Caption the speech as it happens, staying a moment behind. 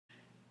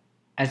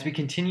As we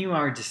continue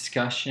our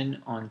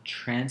discussion on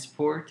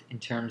transport in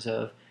terms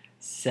of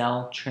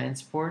cell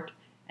transport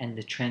and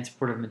the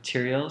transport of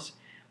materials,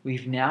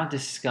 we've now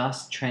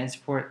discussed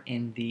transport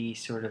in the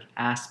sort of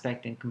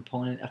aspect and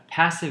component of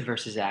passive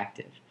versus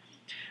active.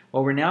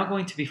 What we're now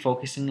going to be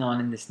focusing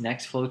on in this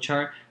next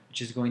flowchart, which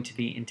is going to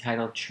be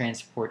entitled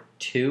Transport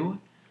 2,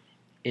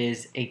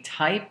 is a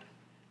type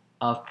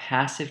of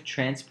passive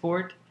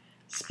transport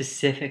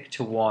specific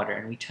to water,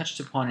 and we touched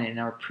upon it in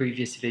our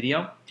previous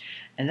video,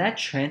 and that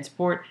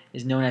transport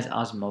is known as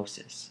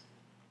osmosis.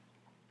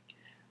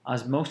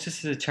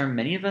 Osmosis is a term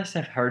many of us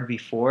have heard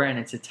before, and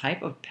it's a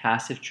type of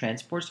passive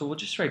transport, so we'll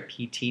just write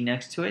PT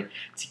next to it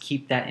to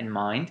keep that in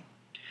mind.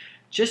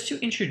 Just to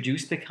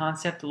introduce the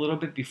concept a little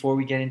bit before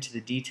we get into the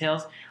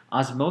details,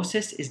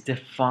 osmosis is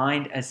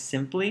defined as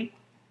simply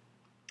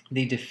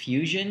the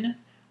diffusion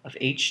of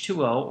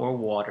H2O, or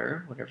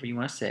water, whatever you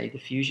want to say,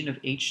 diffusion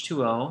of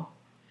H2O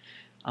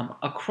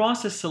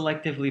across a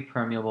selectively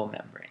permeable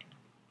membrane.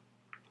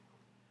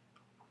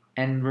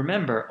 And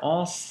remember,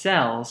 all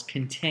cells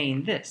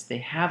contain this. They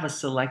have a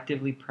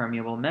selectively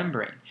permeable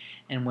membrane.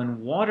 And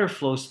when water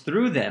flows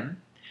through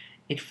them,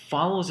 it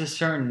follows a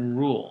certain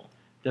rule.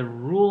 The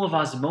rule of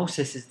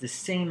osmosis is the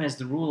same as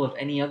the rule of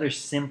any other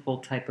simple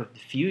type of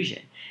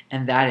diffusion.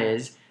 And that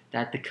is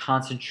that the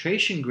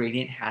concentration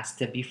gradient has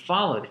to be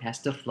followed. It has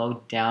to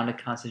flow down a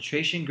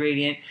concentration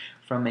gradient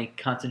from a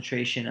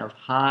concentration of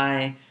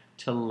high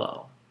to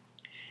low.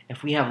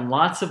 If we have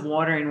lots of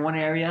water in one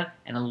area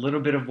and a little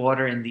bit of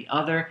water in the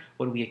other,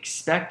 what we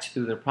expect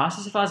through the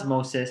process of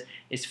osmosis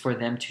is for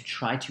them to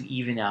try to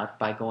even out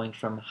by going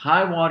from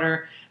high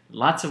water,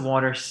 lots of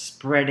water,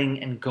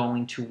 spreading and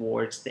going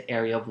towards the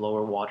area of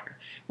lower water.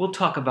 We'll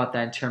talk about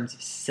that in terms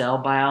of cell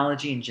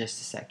biology in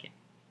just a second.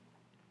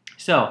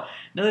 So,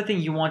 another thing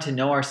you want to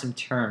know are some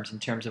terms in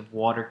terms of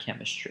water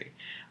chemistry.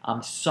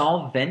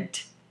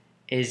 Solvent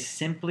is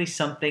simply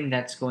something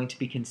that's going to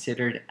be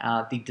considered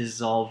the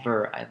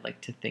dissolver, I'd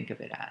like to think of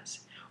it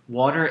as.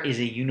 Water is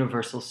a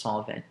universal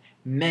solvent.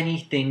 Many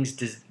things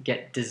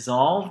get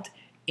dissolved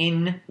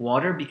in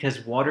water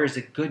because water is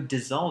a good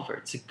dissolver.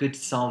 It's a good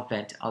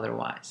solvent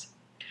otherwise.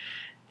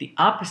 The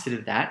opposite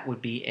of that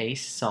would be a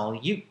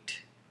solute.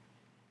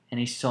 And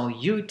a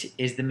solute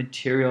is the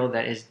material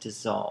that is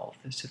dissolved.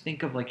 So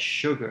think of like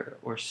sugar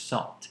or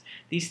salt.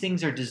 These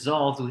things are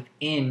dissolved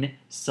within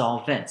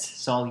solvents.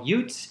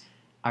 Solutes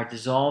are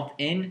dissolved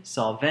in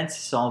solvents.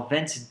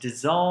 Solvents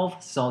dissolve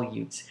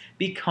solutes.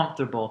 Be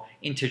comfortable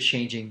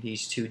interchanging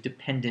these two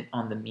dependent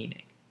on the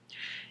meaning.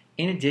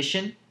 In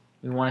addition,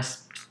 we want to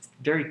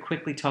very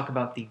quickly talk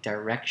about the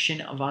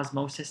direction of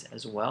osmosis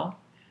as well.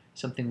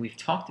 Something we've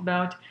talked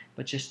about,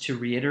 but just to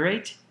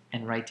reiterate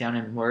and write down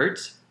in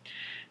words.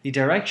 The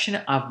direction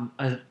of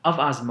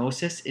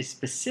osmosis is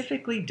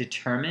specifically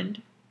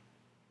determined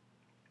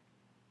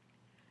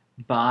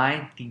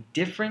by the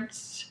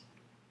difference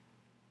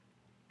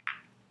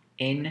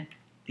in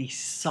the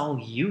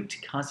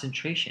solute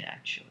concentration,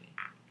 actually.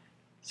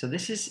 So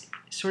this is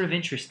sort of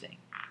interesting.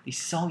 The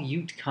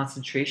solute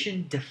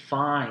concentration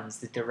defines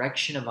the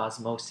direction of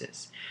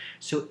osmosis.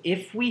 So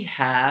if we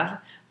have,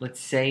 let's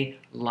say,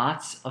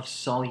 lots of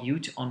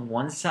solute on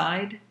one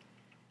side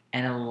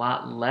and a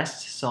lot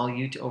less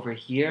solute over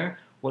here,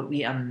 what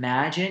we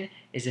imagine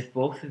is if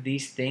both of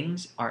these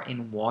things are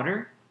in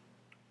water,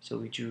 so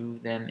we drew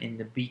them in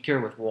the beaker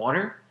with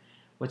water,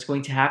 what's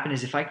going to happen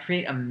is if I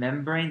create a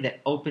membrane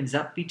that opens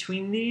up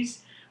between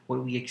these,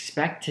 what we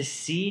expect to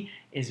see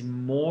is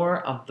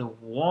more of the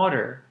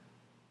water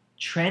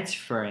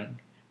transferring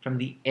from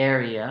the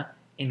area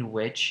in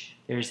which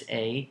there's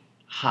a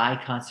high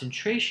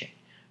concentration.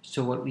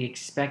 So what we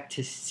expect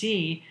to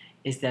see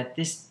is that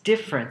this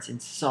difference in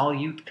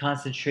solute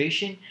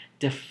concentration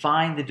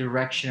defines the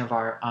direction of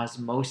our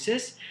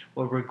osmosis.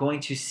 What we're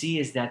going to see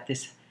is that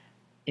this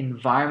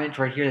environment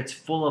right here that's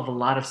full of a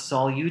lot of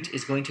solute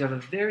is going to have a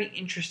very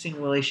interesting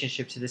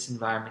relationship to this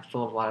environment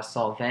full of a lot of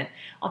solvent.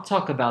 I'll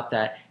talk about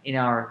that in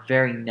our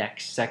very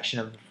next section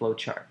of the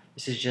flowchart.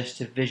 This is just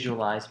to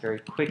visualize very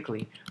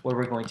quickly what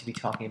we're going to be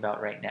talking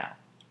about right now.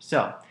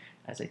 So,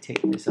 as I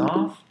take this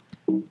off,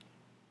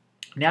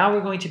 now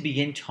we're going to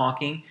begin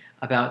talking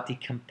about the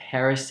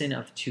comparison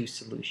of two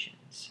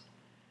solutions.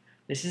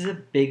 This is a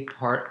big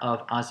part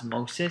of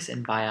osmosis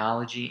and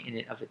biology in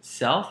and of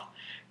itself.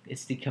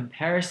 It's the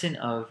comparison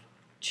of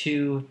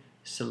two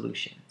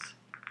solutions.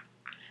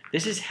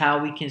 This is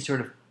how we can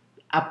sort of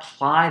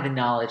apply the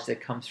knowledge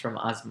that comes from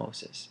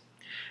osmosis.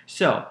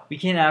 So we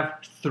can have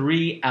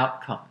three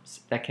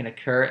outcomes that can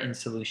occur in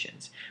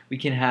solutions. We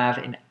can have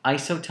an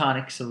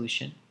isotonic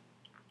solution.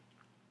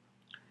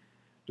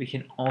 We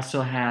can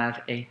also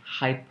have a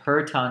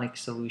hypertonic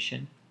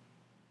solution.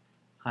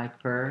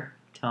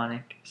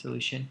 Hypertonic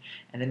solution.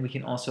 And then we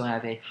can also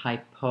have a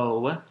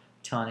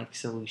hypotonic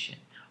solution.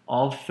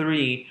 All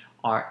three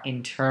are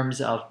in terms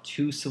of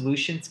two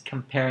solutions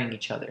comparing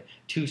each other.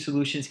 Two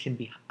solutions can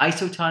be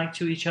isotonic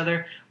to each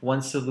other,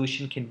 one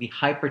solution can be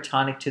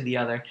hypertonic to the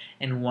other,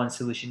 and one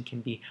solution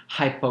can be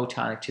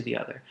hypotonic to the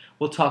other.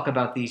 We'll talk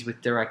about these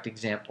with direct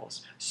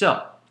examples.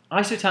 So,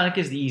 Isotonic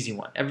is the easy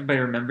one. Everybody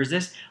remembers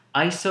this.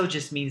 Iso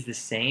just means the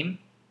same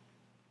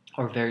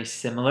or very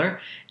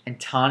similar, and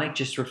tonic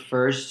just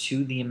refers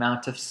to the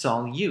amount of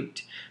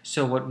solute.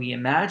 So what we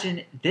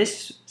imagine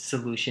this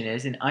solution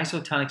is, an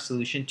isotonic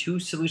solution, two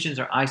solutions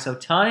are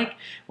isotonic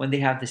when they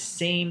have the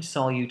same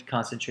solute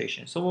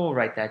concentration. So we'll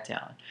write that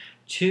down.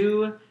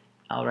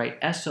 I'll write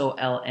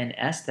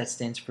SOLNS, that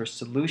stands for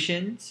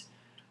solutions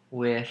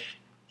with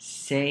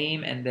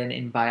same, and then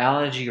in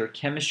biology or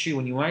chemistry,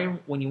 when you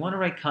want to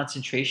write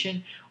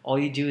concentration, all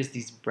you do is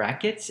these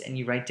brackets and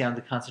you write down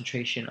the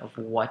concentration of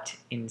what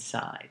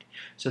inside.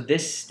 So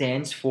this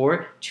stands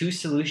for two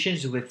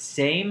solutions with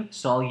same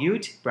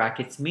solute,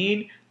 brackets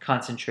mean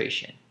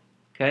concentration.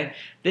 Okay?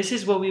 This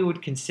is what we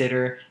would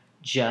consider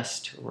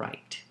just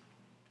right.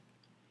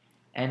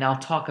 And I'll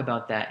talk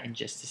about that in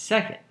just a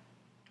second.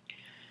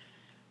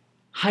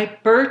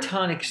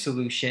 Hypertonic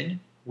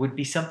solution would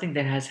be something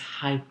that has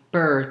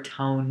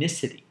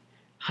hypertonicity.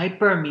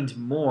 Hyper means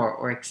more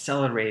or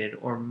accelerated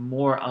or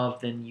more of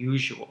than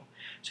usual.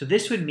 So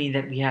this would mean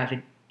that we have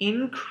an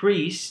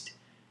increased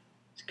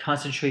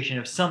concentration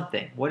of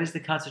something. What is the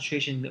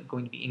concentration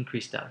going to be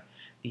increased of?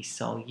 The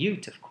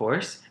solute, of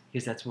course,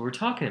 because that's what we're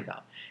talking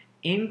about.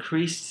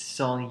 Increased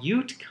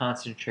solute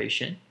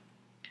concentration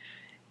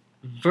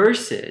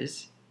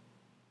versus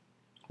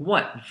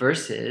what?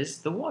 Versus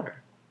the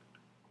water.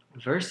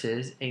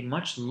 Versus a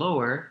much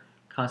lower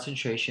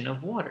concentration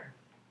of water.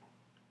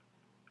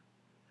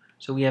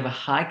 So we have a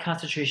high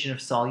concentration of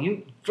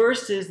solute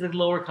versus the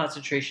lower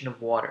concentration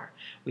of water.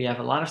 We have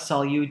a lot of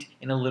solute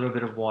and a little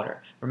bit of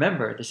water.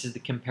 Remember, this is the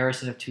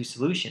comparison of two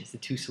solutions. The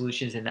two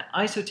solutions in the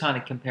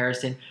isotonic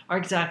comparison are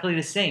exactly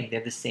the same. They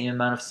have the same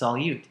amount of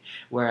solute.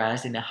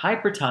 Whereas in a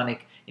hypertonic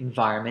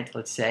environment,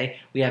 let's say,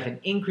 we have an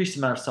increased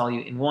amount of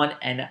solute in one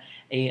and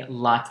a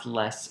lot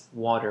less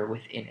water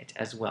within it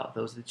as well.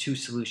 Those are the two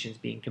solutions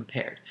being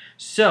compared.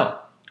 So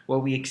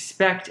what we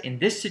expect in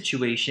this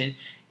situation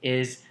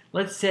is,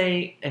 let's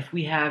say if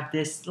we have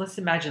this, let's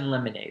imagine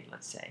lemonade,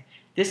 let's say.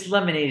 This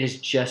lemonade is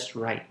just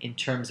right in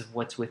terms of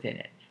what's within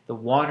it. The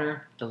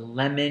water, the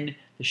lemon,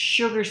 the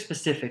sugar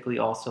specifically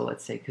also,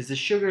 let's say, because the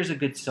sugar is a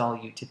good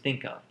solute to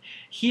think of.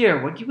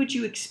 Here, what would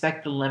you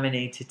expect the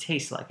lemonade to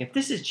taste like? If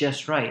this is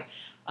just right,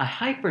 a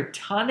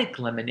hypertonic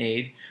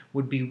lemonade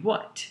would be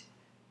what?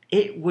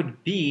 It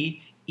would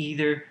be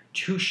either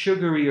too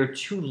sugary or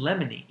too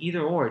lemony,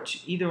 either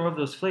of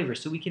those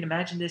flavors. So we can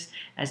imagine this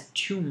as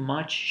too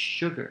much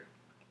sugar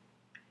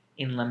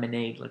in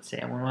lemonade, let's say.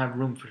 I won't have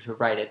room to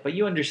write it, but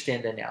you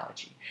understand the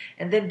analogy.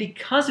 And then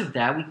because of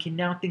that, we can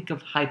now think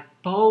of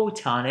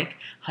hypotonic.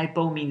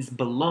 Hypo means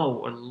below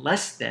or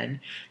less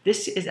than.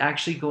 This is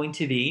actually going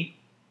to be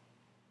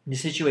the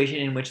situation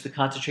in which the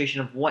concentration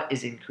of what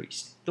is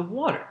increased? The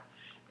water.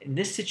 In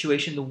this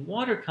situation, the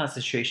water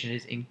concentration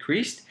is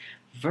increased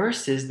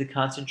versus the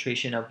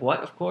concentration of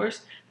what, of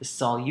course? The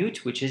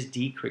solute, which is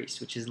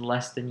decreased, which is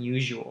less than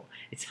usual.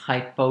 It's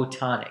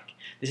hypotonic.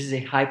 This is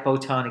a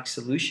hypotonic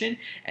solution,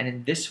 and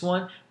in this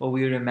one, what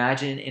we would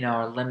imagine in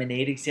our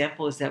lemonade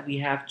example is that we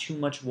have too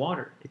much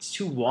water. It's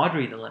too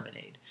watery, the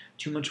lemonade.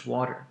 Too much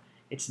water.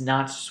 It's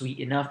not sweet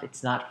enough.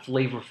 It's not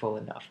flavorful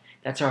enough.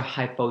 That's our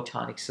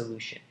hypotonic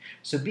solution.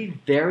 So be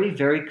very,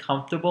 very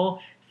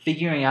comfortable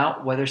figuring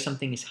out whether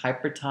something is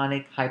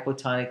hypertonic,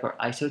 hypotonic, or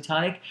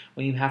isotonic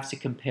when you have to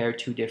compare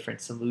two different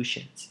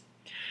solutions.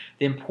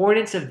 The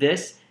importance of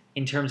this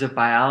in terms of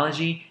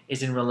biology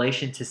is in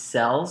relation to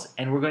cells,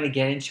 and we're going to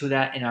get into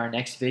that in our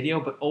next video.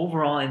 But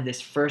overall, in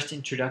this first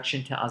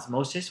introduction to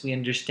osmosis, we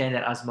understand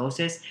that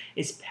osmosis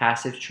is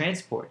passive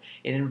transport.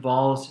 It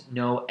involves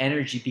no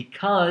energy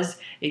because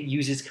it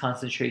uses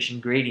concentration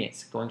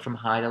gradients going from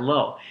high to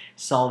low.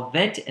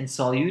 Solvent and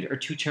solute are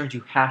two terms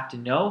you have to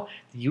know.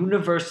 The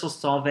universal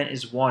solvent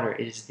is water.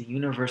 It is the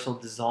universal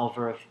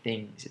dissolver of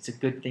things. It's a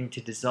good thing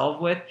to dissolve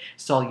with.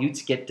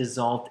 Solutes get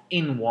dissolved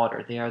in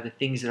water. They are the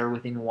things that are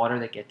within water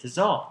that get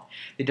dissolved.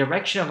 The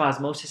direction of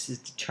osmosis is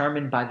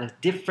determined by the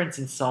difference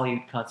in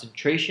solute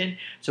concentration.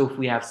 So if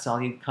we have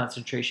solute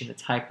concentration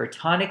that's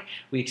hypertonic,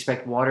 we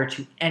expect water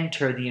to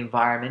enter the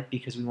environment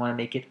because we want to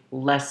make it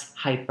less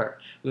hyper.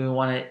 We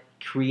want to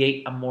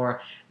create a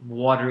more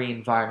watery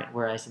environment,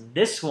 whereas in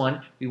this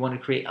one, we want to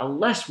create a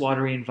less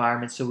watery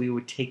environment, so we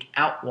would take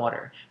out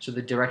water. So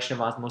the direction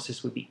of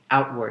osmosis would be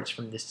outwards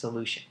from this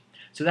solution.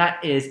 So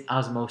that is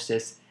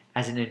osmosis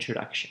as an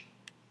introduction.